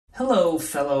Hello,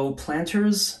 fellow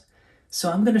planters.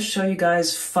 So I'm going to show you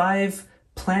guys 5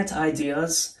 plant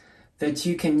ideas that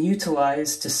you can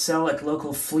utilize to sell at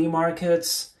local flea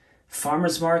markets,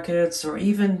 farmers markets, or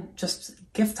even just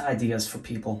gift ideas for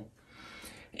people.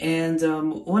 And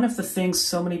one of the things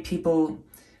so many people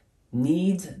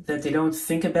need that they don't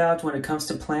think about when it comes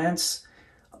to plants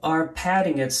are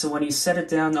padding it. So when you set it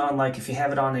down on, like if you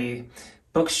have it on a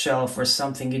bookshelf or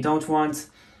something, you don't want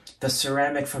the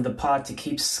ceramic from the pot to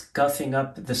keep scuffing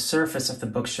up the surface of the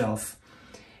bookshelf.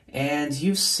 And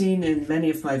you've seen in many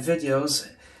of my videos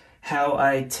how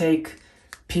I take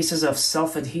pieces of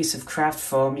self-adhesive craft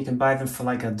foam. You can buy them for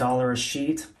like $1 a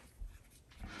sheet.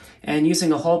 And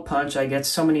using a hole punch, I get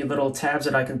so many little tabs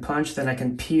that I can punch, then I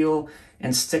can peel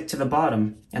and stick to the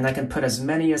bottom. And I can put as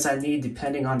many as I need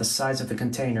depending on the size of the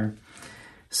container.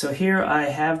 So here I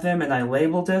have them and I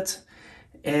labeled it.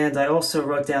 And I also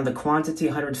wrote down the quantity,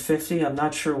 150. I'm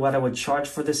not sure what I would charge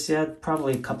for this yet.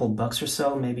 Probably a couple bucks or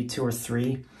so, maybe 2 or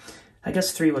 3. I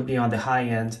guess 3 would be on the high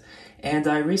end. And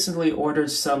I recently ordered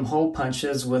some hole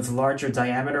punches with larger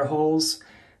diameter holes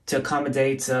to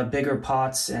accommodate bigger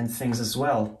pots and things as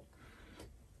well.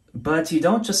 But you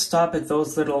don't just stop at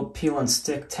those little peel and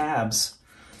stick tabs.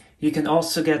 You can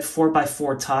also get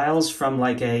 4x4 tiles from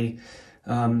like a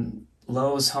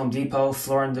Lowe's, Home Depot,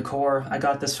 Floor & Decor. I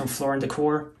got this from Floor &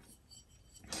 Decor.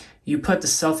 You put the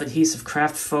self-adhesive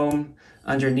craft foam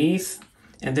underneath,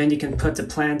 and then you can put the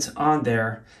plant on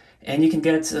there. And you can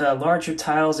get larger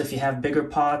tiles if you have bigger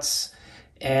pots.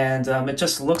 And it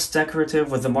just looks decorative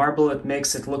with the marble. It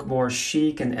makes it look more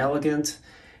chic and elegant.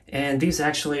 And these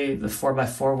actually, the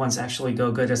 4x4 ones actually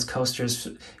go good as coasters,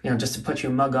 you know, just to put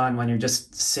your mug on when you're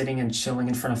just sitting and chilling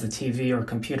in front of the TV or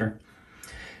computer.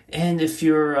 And if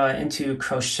you're into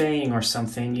crocheting or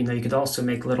something, you know, you could also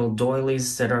make little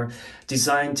doilies that are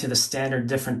designed to the standard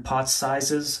different pot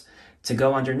sizes to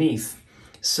go underneath.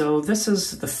 So this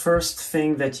is the first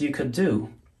thing that you could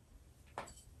do.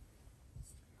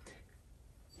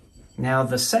 Now,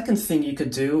 the second thing you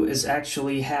could do is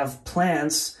actually have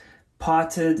plants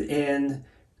potted in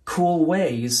cool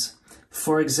ways.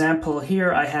 For example,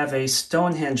 here I have a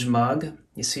Stonehenge mug.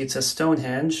 You see it says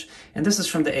Stonehenge, and this is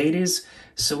from the 80s.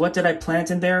 So what did I plant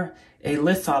in there? A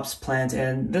lithops plant,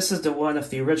 and this is the one of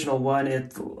the original one.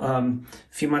 It a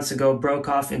few months ago broke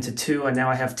off into 2, and now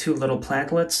I have 2 little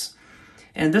plantlets.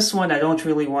 And this one I don't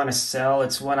really want to sell.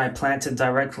 It's one I planted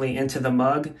directly into the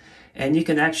mug, and you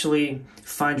can actually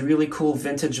find really cool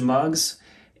vintage mugs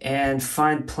and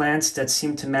find plants that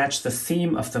seem to match the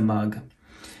theme of the mug.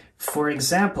 For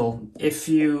example, if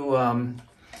you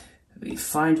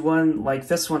find one like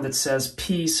this one that says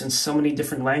peace in so many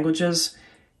different languages,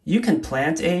 you can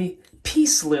plant a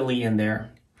peace lily in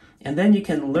there. And then you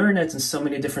can learn it in so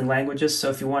many different languages. So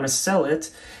if you want to sell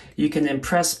it, you can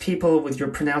impress people with your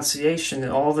pronunciation in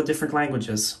all the different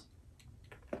languages.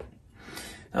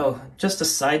 Oh, just a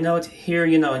side note, here,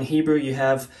 you know, in Hebrew you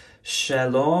have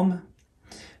shalom,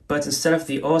 but instead of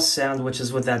the O sound, which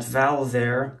is with that vowel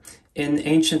there, in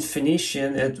ancient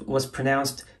Phoenician, it was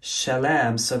pronounced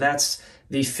shalem. So that's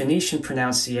the Phoenician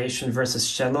pronunciation versus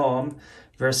shalom,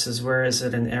 versus where is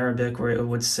it in Arabic where it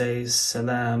would say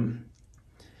salam.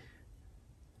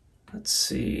 Let's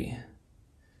see.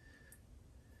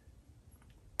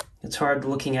 It's hard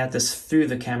looking at this through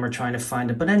the camera trying to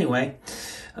find it. But anyway,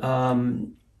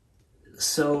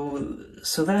 so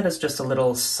that is just a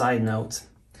little side note.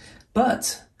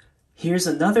 But here's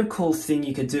another cool thing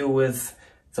you could do with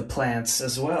the plants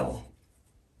as well.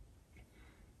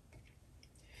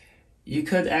 You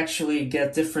could actually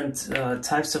get different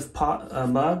types of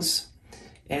mugs,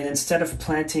 and instead of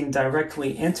planting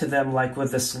directly into them like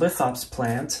with this lithops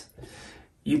plant,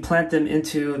 you plant them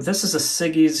into, this is a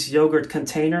Siggy's yogurt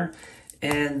container,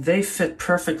 and they fit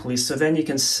perfectly. So then you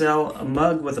can sell a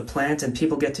mug with a plant and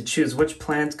people get to choose which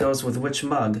plant goes with which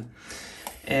mug.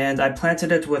 And I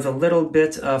planted it with a little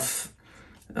bit of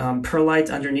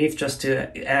perlite underneath just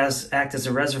to act as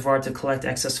a reservoir to collect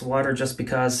excess water, just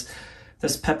because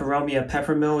this peperomia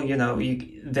peppermill, you know,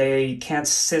 they can't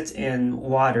sit in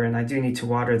water, and I do need to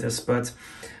water this, but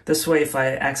this way if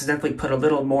I accidentally put a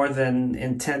little more than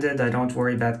intended, I don't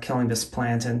worry about killing this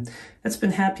plant, and it's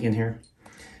been happy in here.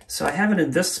 So I have it in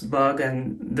this mug,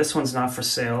 and this one's not for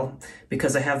sale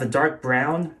because I have the dark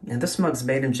brown, and this mug's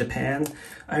made in Japan.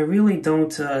 I really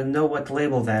don't know what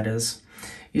label that is.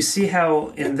 You see how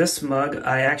in this mug,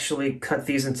 I actually cut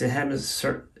these into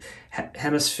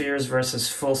hemispheres versus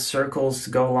full circles to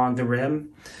go along the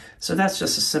rim. So that's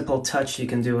just a simple touch you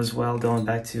can do as well, going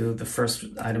back to the first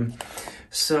item.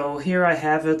 So here I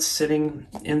have it sitting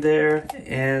in there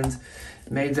and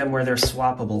made them where they're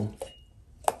swappable.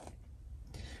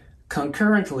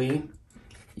 concurrently,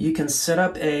 you can set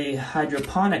up a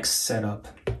hydroponics setup.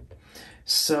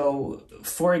 So,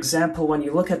 for example, when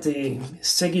you look at the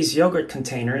Siggy's yogurt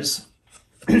containers,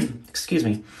 excuse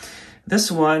me,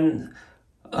 this one,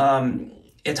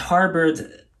 it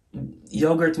harbored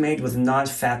yogurt made with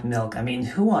non-fat milk. I mean,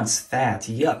 who wants that?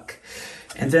 Yuck.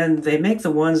 And then they make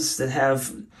the ones that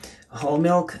have whole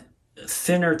milk,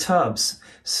 thinner tubs.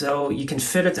 So you can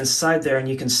fit it inside there and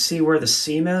you can see where the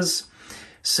seam is.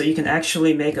 So you can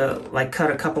actually make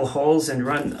cut a couple holes and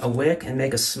run a wick and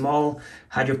make a small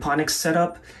hydroponics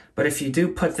setup. But if you do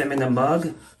put them in a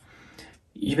mug,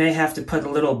 you may have to put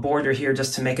a little border here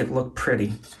just to make it look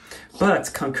pretty. But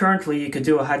concurrently, you could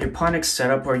do a hydroponics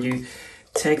setup where you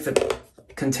take the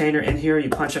container in here, you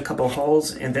punch a couple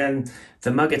holes, and then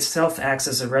the mug itself acts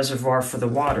as a reservoir for the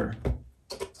water.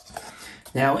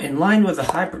 Now, in line with the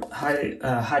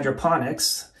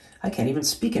hydroponics, I can't even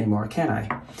speak anymore, can I?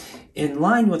 In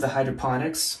line with the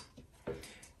hydroponics,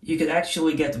 you could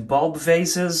actually get bulb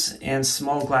vases and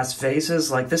small glass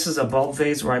vases. Like this is a bulb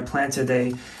vase where I planted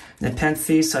a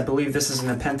Nepenthes. I believe this is a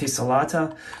Nepenthes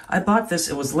alata. I bought this.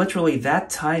 It was literally that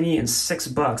tiny and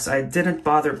 $6. I didn't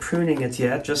bother pruning it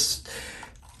yet, just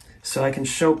so I can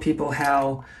show people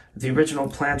how the original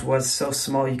plant was so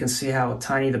small. You can see how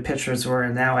tiny the pictures were,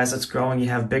 and now as it's growing, you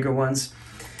have bigger ones.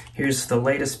 Here's the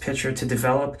latest picture to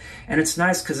develop, and it's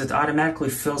nice because it automatically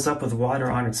fills up with water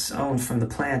on its own from the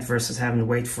plant versus having to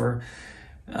wait for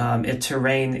it to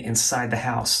rain inside the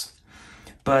house.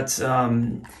 But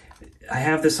I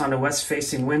have this on a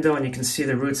west-facing window, and you can see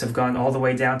the roots have gone all the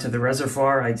way down to the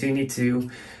reservoir. I do need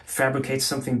to fabricate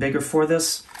something bigger for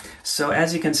this. So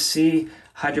as you can see,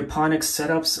 hydroponic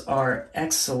setups are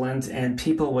excellent, and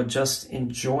people would just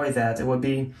enjoy that. It would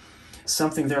be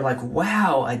something they're like,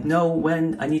 wow, I know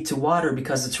when I need to water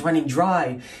because it's running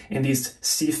dry in these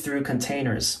see-through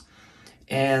containers.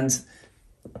 And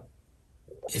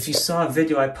if you saw a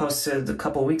video I posted a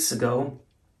couple weeks ago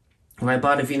where I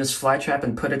bought a Venus flytrap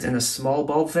and put it in a small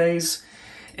bulb vase,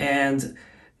 and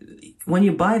when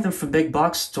you buy them from big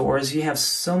box stores, you have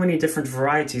so many different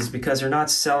varieties because they're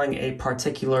not selling a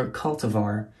particular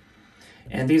cultivar.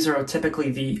 And these are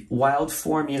typically the wild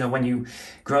form, you know, when you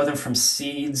grow them from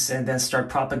seeds and then start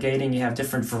propagating, you have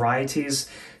different varieties.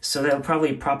 So they'll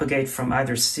probably propagate from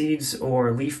either seeds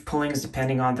or leaf pullings,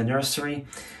 depending on the nursery.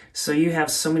 So you have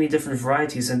so many different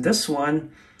varieties. And this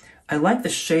one, I like the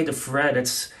shade of red.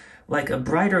 It's like a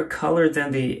brighter color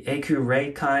than the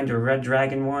Ecureuil kind or Red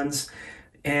Dragon ones.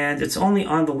 And it's only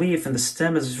on the leaf, and the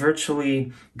stem is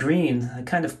virtually green. I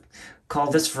kind of call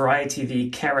this variety the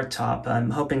carrot top.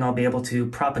 I'm hoping I'll be able to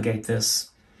propagate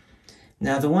this.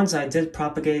 Now, the ones I did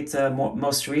propagate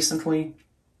most recently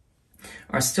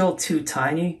are still too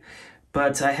tiny,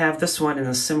 but I have this one in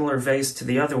a similar vase to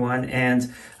the other one,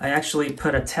 and I actually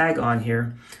put a tag on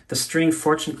here. The string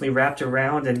fortunately wrapped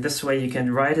around, and this way you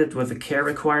can write it with the care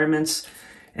requirements,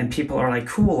 and people are like,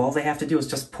 cool, all they have to do is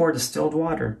just pour distilled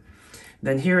water.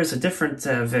 Then here is a different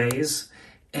vase,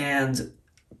 and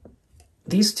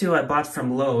these two I bought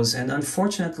from Lowe's, and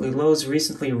unfortunately Lowe's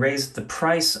recently raised the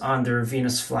price on their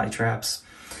Venus flytraps.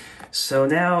 So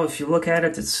now if you look at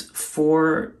it, it's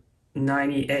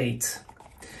 $4.98.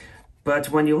 But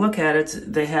when you look at it,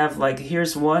 they have like,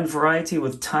 here's one variety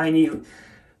with tiny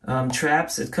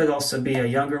traps. It could also be a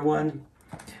younger one.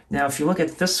 Now if you look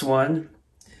at this one,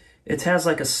 it has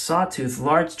like a sawtooth,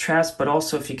 large traps, but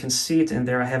also if you can see it in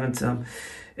there, I haven't,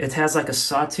 it has like a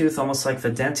sawtooth, almost like the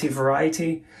Denti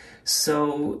variety.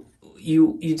 So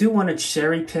you do want to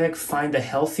cherry pick, find the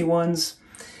healthy ones,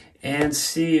 and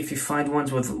see if you find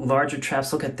ones with larger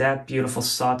traps. Look at that beautiful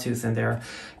sawtooth in there,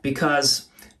 because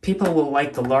people will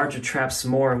like the larger traps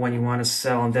more when you want to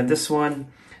sell. And then this one,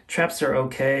 traps are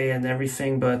okay and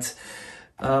everything, but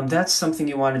that's something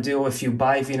you want to do if you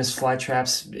buy Venus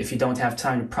flytraps, if you don't have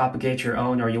time to propagate your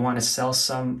own, or you want to sell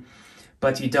some,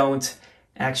 but you don't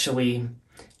actually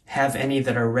have any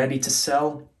that are ready to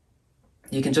sell.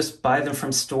 You can just buy them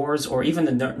from stores, or even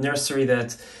the nursery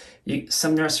that,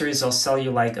 some nurseries will sell you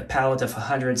like a pallet of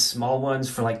 100 small ones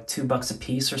for like $2 a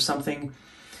piece or something.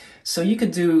 So you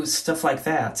could do stuff like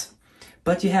that.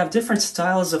 But you have different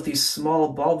styles of these small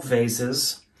bulb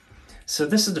vases. So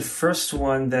this is the first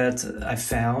one that I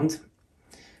found.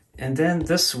 And then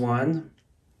this one.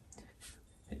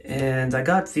 And I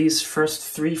got these first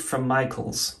three from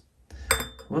Michael's.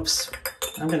 Whoops.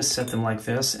 I'm going to set them like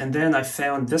this. And then I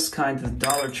found this kind of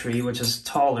Dollar Tree, which is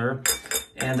taller,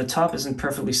 and the top isn't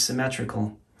perfectly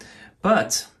symmetrical.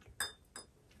 But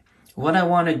what I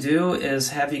want to do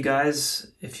is have you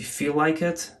guys, if you feel like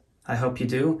it, I hope you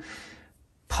do,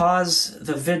 pause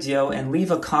the video and leave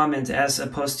a comment as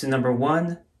opposed to number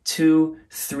 1, 2,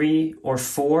 3, or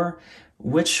 4,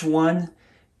 which one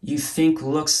you think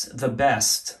looks the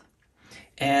best.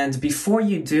 And before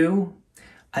you do,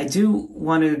 I do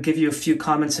want to give you a few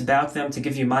comments about them to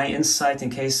give you my insight in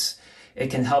case it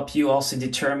can help you also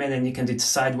determine and you can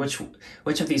decide which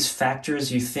of these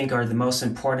factors you think are the most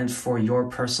important for your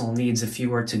personal needs if you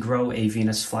were to grow a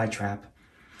Venus flytrap.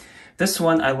 This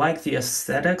one, I like the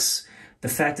aesthetics, the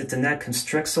fact that the net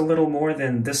constricts a little more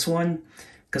than this one,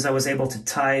 because I was able to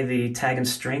tie the tag and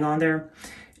string on there.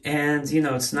 And, you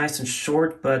know, it's nice and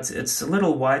short, but it's a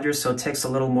little wider, so it takes a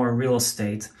little more real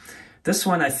estate. This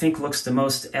one I think looks the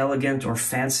most elegant or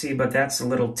fancy, but that's a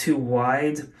little too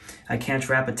wide. I can't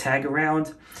wrap a tag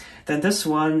around. Then this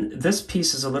one, this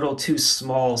piece is a little too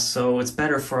small, so it's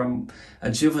better for a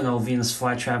juvenile Venus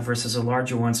flytrap versus a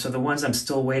larger one. So the ones I'm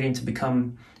still waiting to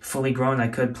become fully grown, I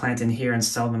could plant in here and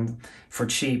sell them for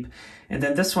cheap. And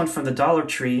then this one from the Dollar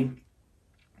Tree,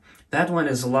 that one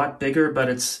is a lot bigger, but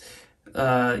it's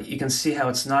you can see how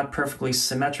it's not perfectly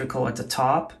symmetrical at the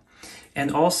top. And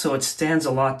also it stands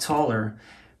a lot taller,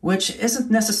 which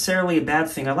isn't necessarily a bad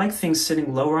thing. I like things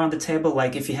sitting lower on the table,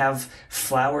 like if you have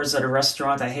flowers at a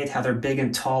restaurant, I hate how they're big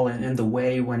and tall and in the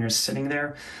way when you're sitting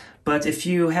there. But if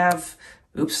you have,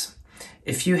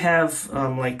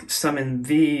 like some in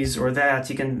these or that,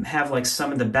 you can have like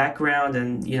some in the background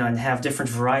and, you know, and have different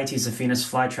varieties of Venus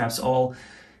flytraps all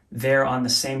there on the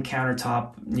same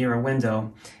countertop near a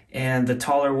window. And the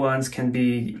taller ones can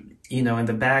be, you know, in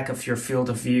the back of your field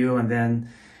of view, and then,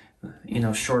 you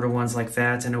know, shorter ones like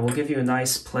that, and it will give you a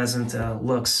nice, pleasant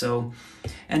look. So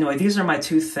anyway, these are my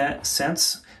 2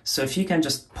 cents. So if you can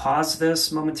just pause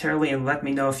this momentarily and let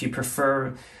me know if you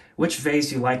prefer, which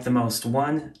vase you like the most,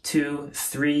 1, 2,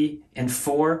 3, and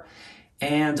 4,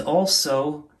 and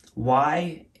also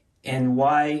why, and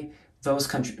why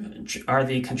those are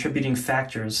the contributing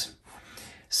factors.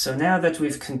 So now that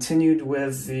we've continued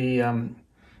with the,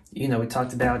 you know, we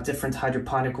talked about different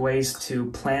hydroponic ways to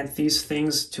plant these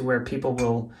things to where people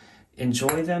will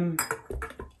enjoy them.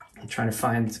 I'm trying to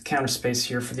find counter space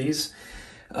here for these.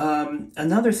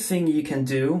 Another thing you can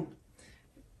do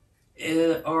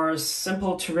are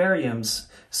simple terrariums.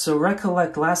 So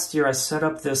recollect last year I set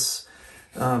up this,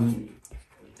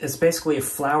 it's basically a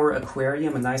flower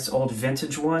aquarium, a nice old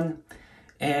vintage one.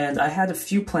 And I had a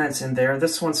few plants in there.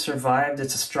 This one survived.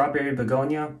 It's a strawberry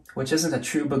begonia, which isn't a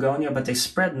true begonia, but they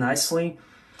spread nicely.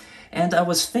 And I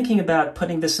was thinking about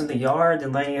putting this in the yard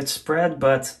and letting it spread,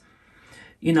 but,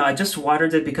 you know, I just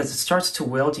watered it because it starts to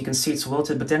wilt. You can see it's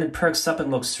wilted, but then it perks up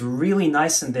and looks really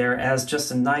nice in there as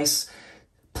just a nice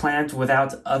plant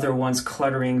without other ones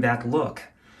cluttering that look.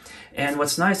 And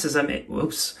what's nice is I'm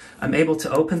able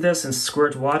to open this and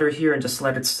squirt water here and just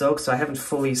let it soak. So I haven't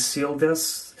fully sealed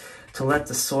this to let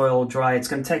the soil dry. It's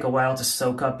going to take a while to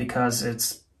soak up because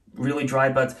it's really dry,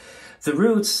 but the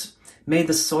roots made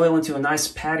the soil into a nice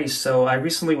patty. So I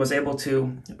recently was able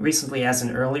to, as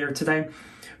in earlier today,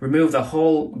 remove the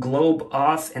whole globe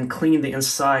off and clean the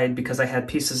inside because I had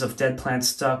pieces of dead plant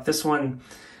stuck. This one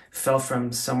fell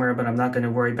from somewhere, but I'm not going to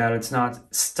worry about it. It's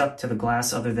not stuck to the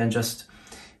glass other than just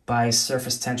by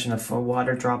surface tension of a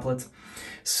water droplet.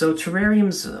 So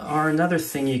terrariums are another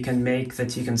thing you can make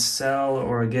that you can sell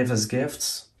or give as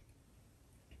gifts.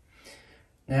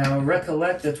 Now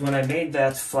recollect that when I made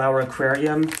that flower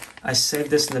aquarium, I saved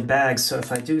this in the bag, so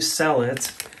if I do sell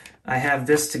it, I have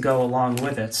this to go along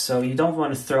with it. So you don't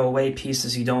want to throw away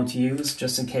pieces you don't use,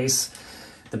 just in case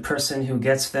the person who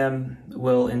gets them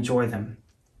will enjoy them.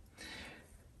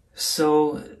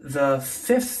 So the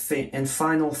 5th and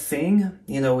final thing,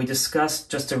 you know, we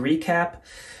discussed, just to recap,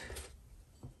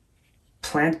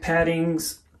 plant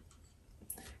paddings,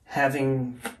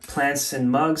 having plants in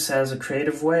mugs as a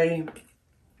creative way,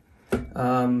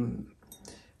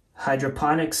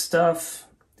 hydroponic stuff,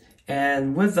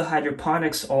 and with the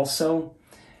hydroponics also,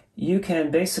 you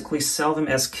can basically sell them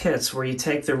as kits where you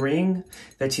take the ring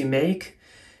that you make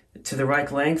to the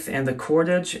right length and the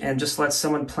cordage and just let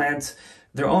someone plant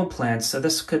their own plants. So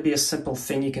this could be a simple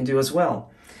thing you can do as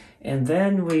well. And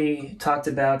then we talked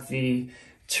about the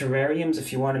terrariums,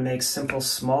 if you want to make simple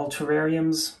small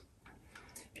terrariums.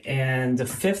 And the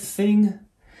 5th thing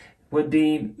would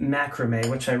be macrame,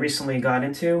 which I recently got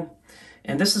into.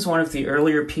 And this is one of the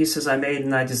earlier pieces I made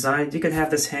and I designed. You could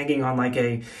have this hanging on like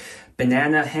a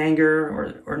banana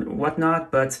hanger or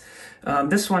whatnot, but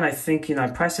this one I think, you know, I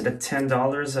priced it at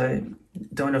 $10. I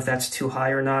don't know if that's too high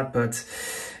or not, but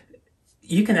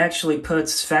you can actually put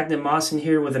sphagnum moss in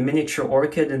here with a miniature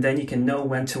orchid, and then you can know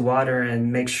when to water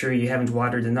and make sure you haven't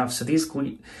watered enough. So these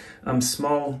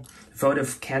small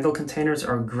votive candle containers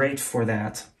are great for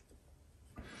that.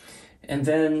 And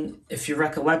then, if you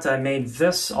recollect, I made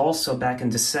this also back in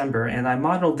December, and I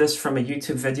modeled this from a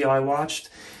YouTube video I watched.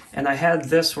 And I had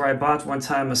this where I bought one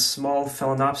time a small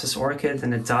Phalaenopsis orchid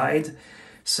and it died.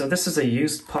 So this is a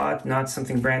used pot, not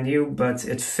something brand new, but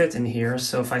it fit in here.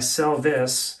 So if I sell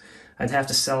this, I'd have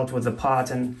to sell it with the pot,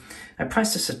 and I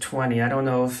priced this at 20. I don't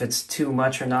know if it's too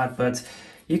much or not, but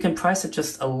you can price it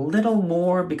just a little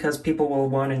more because people will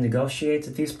want to negotiate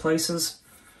at these places.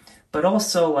 But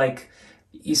also, like,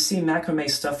 you see macrame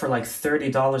stuff for like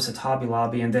 $30 at Hobby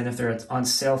Lobby, and then if they're on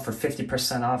sale for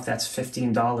 50% off, that's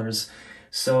 $15.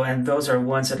 So, and those are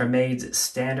ones that are made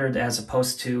standard as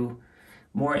opposed to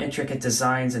more intricate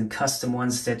designs and custom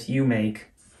ones that you make.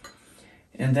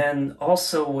 And then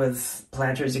also with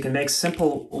planters, you can make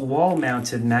simple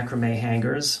wall-mounted macrame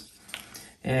hangers.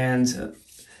 And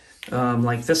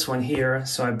like this one here.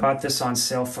 So I bought this on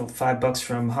sale for $5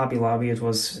 from Hobby Lobby. It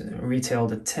was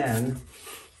retailed at 10.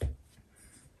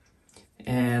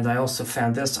 And I also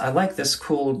found this. I like this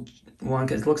cool one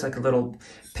because it looks like a little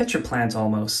pitcher plant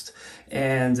almost.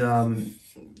 And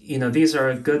you know, these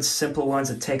are good simple ones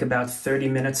that take about 30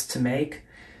 minutes to make,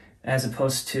 as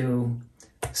opposed to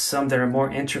some that are more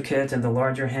intricate and the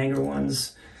larger hanger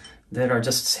ones that are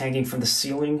just hanging from the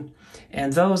ceiling.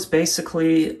 And those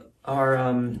basically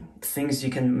are things you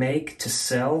can make to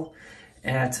sell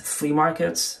at flea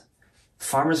markets,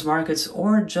 farmers markets,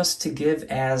 or just to give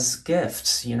as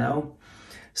gifts, you know.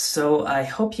 So I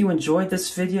hope you enjoyed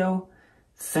this video.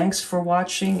 Thanks for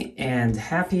watching and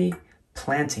happy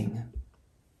planting.